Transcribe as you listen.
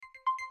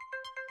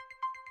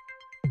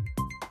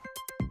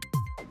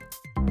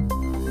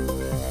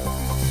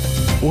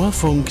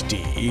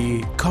Urfunk.de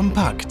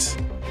kompakt.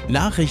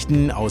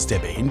 Nachrichten aus der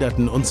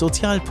Behinderten- und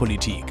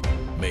Sozialpolitik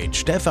mit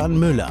Stefan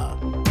Müller.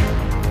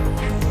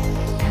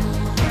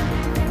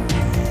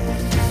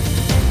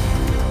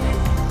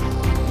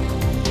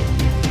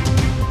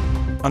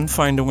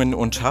 Anfeindungen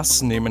und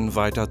Hass nehmen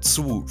weiter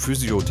zu.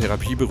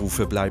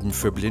 Physiotherapieberufe bleiben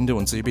für Blinde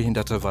und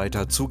Sehbehinderte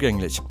weiter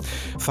zugänglich.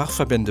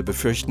 Fachverbände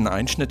befürchten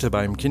Einschnitte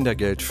beim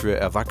Kindergeld für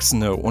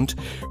Erwachsene und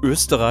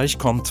Österreich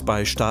kommt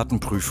bei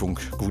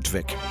Staatenprüfung gut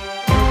weg.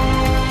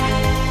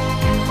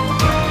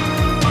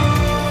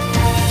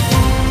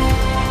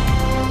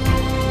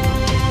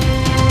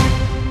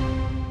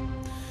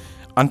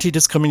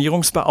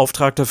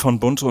 Antidiskriminierungsbeauftragte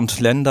von Bund und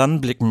Ländern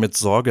blicken mit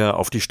Sorge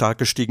auf die stark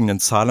gestiegenen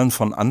Zahlen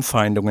von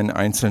Anfeindungen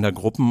einzelner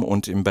Gruppen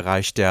und im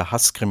Bereich der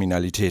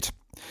Hasskriminalität.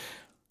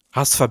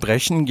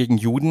 Hassverbrechen gegen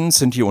Juden,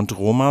 Sinti und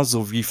Roma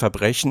sowie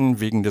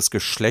Verbrechen wegen des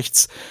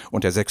Geschlechts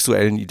und der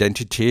sexuellen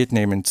Identität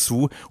nehmen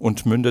zu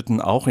und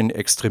mündeten auch in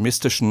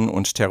extremistischen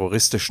und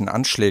terroristischen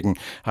Anschlägen,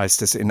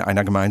 heißt es in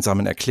einer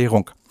gemeinsamen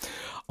Erklärung.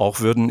 Auch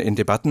würden in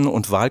Debatten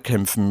und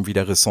Wahlkämpfen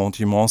wieder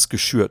Ressentiments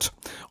geschürt.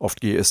 Oft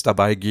gehe es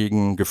dabei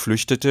gegen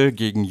Geflüchtete,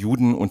 gegen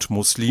Juden und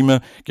Muslime,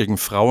 gegen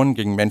Frauen,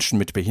 gegen Menschen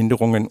mit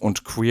Behinderungen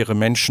und queere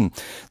Menschen.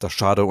 Das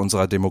schade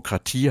unserer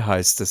Demokratie,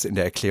 heißt es in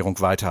der Erklärung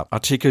weiter.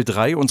 Artikel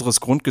 3 unseres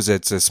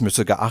Grundgesetzes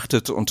müsse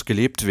geachtet und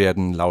gelebt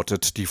werden,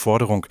 lautet die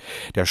Forderung.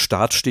 Der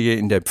Staat stehe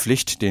in der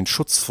Pflicht, den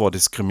Schutz vor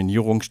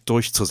Diskriminierung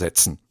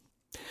durchzusetzen.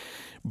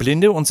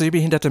 Blinde und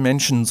sehbehinderte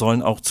Menschen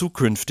sollen auch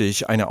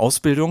zukünftig eine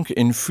Ausbildung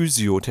in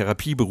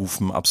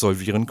Physiotherapieberufen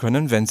absolvieren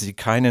können, wenn sie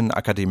keinen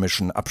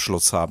akademischen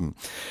Abschluss haben.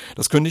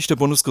 Das kündigte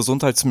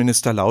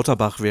Bundesgesundheitsminister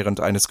Lauterbach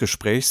während eines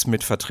Gesprächs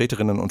mit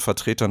Vertreterinnen und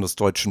Vertretern des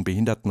Deutschen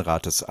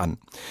Behindertenrates an.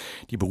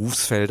 Die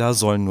Berufsfelder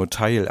sollen nur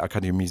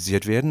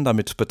teilakademisiert werden,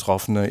 damit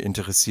betroffene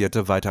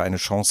Interessierte weiter eine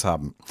Chance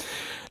haben.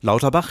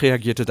 Lauterbach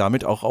reagierte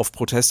damit auch auf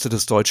Proteste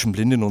des Deutschen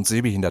Blinden- und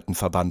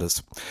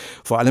Sehbehindertenverbandes.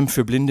 Vor allem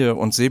für blinde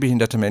und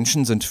sehbehinderte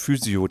Menschen sind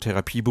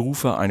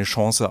Physiotherapieberufe eine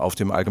Chance auf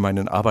dem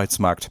allgemeinen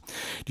Arbeitsmarkt.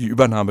 Die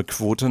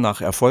Übernahmequote nach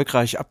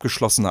erfolgreich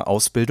abgeschlossener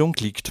Ausbildung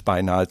liegt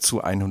bei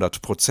nahezu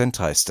 100%,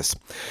 heißt es.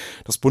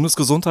 Das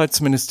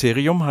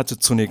Bundesgesundheitsministerium hatte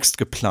zunächst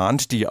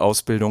geplant, die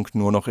Ausbildung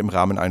nur noch im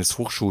Rahmen eines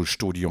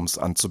Hochschulstudiums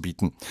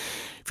anzubieten.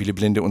 Viele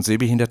blinde und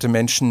sehbehinderte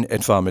Menschen,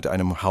 etwa mit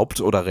einem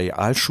Haupt- oder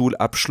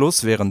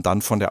Realschulabschluss, wären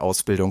dann von der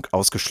Ausbildung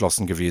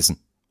ausgeschlossen gewesen.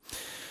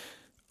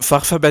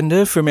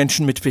 Fachverbände für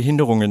Menschen mit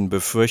Behinderungen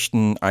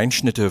befürchten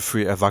Einschnitte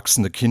für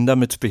erwachsene Kinder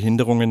mit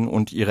Behinderungen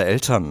und ihre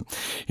Eltern.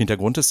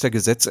 Hintergrund ist der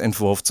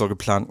Gesetzentwurf zur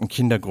geplanten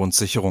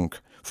Kindergrundsicherung.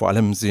 Vor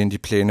allem sehen die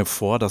Pläne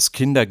vor, das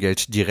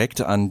Kindergeld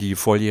direkt an die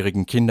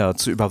volljährigen Kinder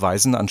zu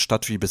überweisen,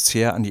 anstatt wie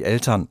bisher an die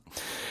Eltern.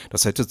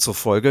 Das hätte zur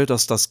Folge,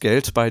 dass das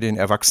Geld bei den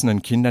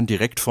erwachsenen Kindern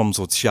direkt vom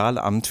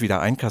Sozialamt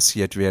wieder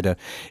einkassiert werde,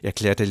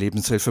 erklärte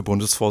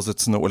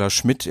Lebenshilfe-Bundesvorsitzende Ulla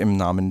Schmidt im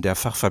Namen der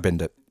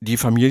Fachverbände. Die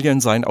Familien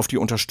seien auf die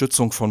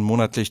Unterstützung von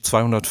monatlich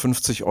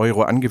 250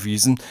 €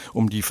 angewiesen,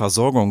 um die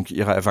Versorgung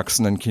ihrer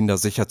erwachsenen Kinder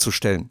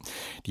sicherzustellen.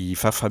 Die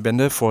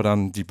Fachverbände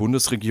fordern die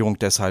Bundesregierung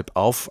deshalb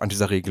auf, an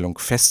dieser Regelung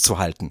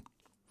festzuhalten.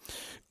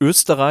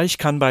 Österreich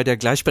kann bei der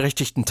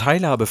gleichberechtigten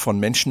Teilhabe von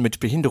Menschen mit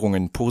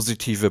Behinderungen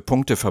positive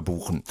Punkte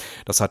verbuchen.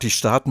 Das hat die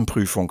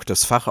Staatenprüfung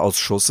des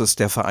Fachausschusses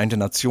der Vereinten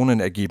Nationen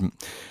ergeben.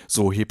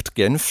 So hebt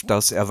Genf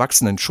das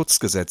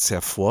Erwachsenenschutzgesetz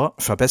hervor,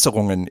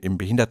 Verbesserungen im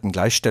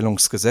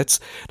Behindertengleichstellungsgesetz,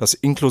 das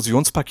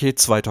Inklusionspaket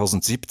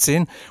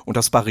 2017 und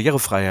das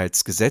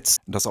Barrierefreiheitsgesetz,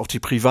 das auch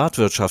die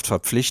Privatwirtschaft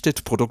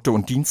verpflichtet, Produkte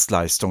und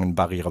Dienstleistungen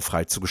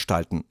barrierefrei zu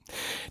gestalten.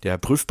 Der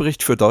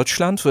Prüfbericht für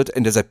Deutschland wird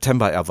Ende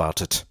September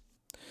erwartet.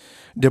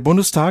 Der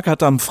Bundestag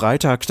hat am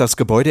Freitag das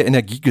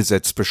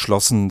Gebäudeenergiegesetz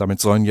beschlossen.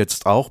 Damit sollen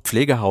jetzt auch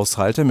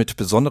Pflegehaushalte mit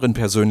besonderen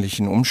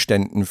persönlichen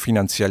Umständen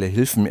finanzielle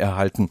Hilfen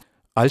erhalten.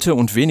 Alte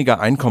und weniger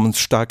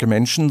einkommensstarke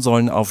Menschen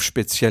sollen auf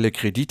spezielle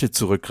Kredite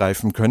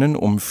zurückgreifen können,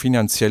 um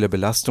finanzielle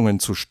Belastungen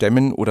zu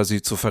stemmen oder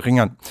sie zu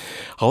verringern.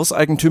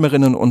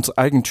 Hauseigentümerinnen und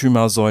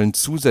Eigentümer sollen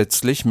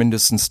zusätzlich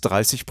mindestens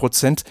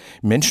 30%,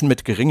 Menschen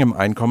mit geringem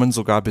Einkommen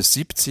sogar bis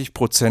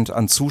 70%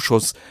 an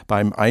Zuschuss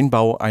beim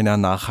Einbau einer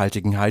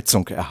nachhaltigen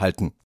Heizung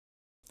erhalten.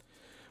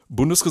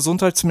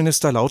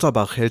 Bundesgesundheitsminister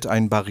Lauterbach hält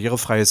ein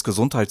barrierefreies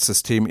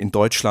Gesundheitssystem in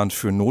Deutschland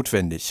für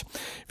notwendig.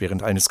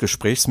 Während eines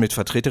Gesprächs mit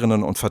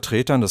Vertreterinnen und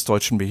Vertretern des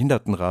Deutschen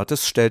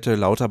Behindertenrates stellte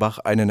Lauterbach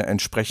einen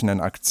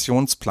entsprechenden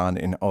Aktionsplan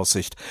in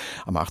Aussicht.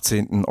 Am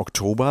 18.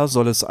 Oktober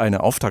soll es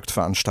eine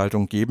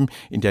Auftaktveranstaltung geben,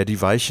 in der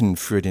die Weichen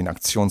für den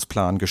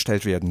Aktionsplan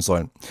gestellt werden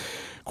sollen.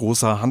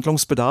 Großer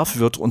Handlungsbedarf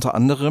wird unter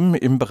anderem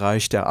im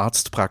Bereich der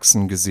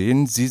Arztpraxen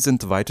gesehen. Sie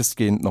sind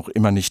weitestgehend noch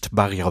immer nicht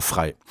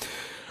barrierefrei.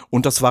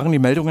 Und das waren die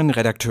Meldungen,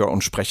 Redakteur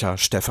und Sprecher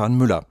Stefan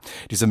Müller.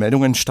 Diese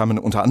Meldungen stammen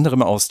unter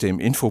anderem aus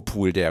dem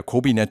Infopool der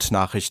Kobinet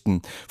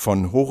Nachrichten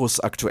von Horus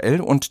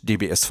Aktuell und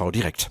DBSV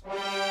Direkt.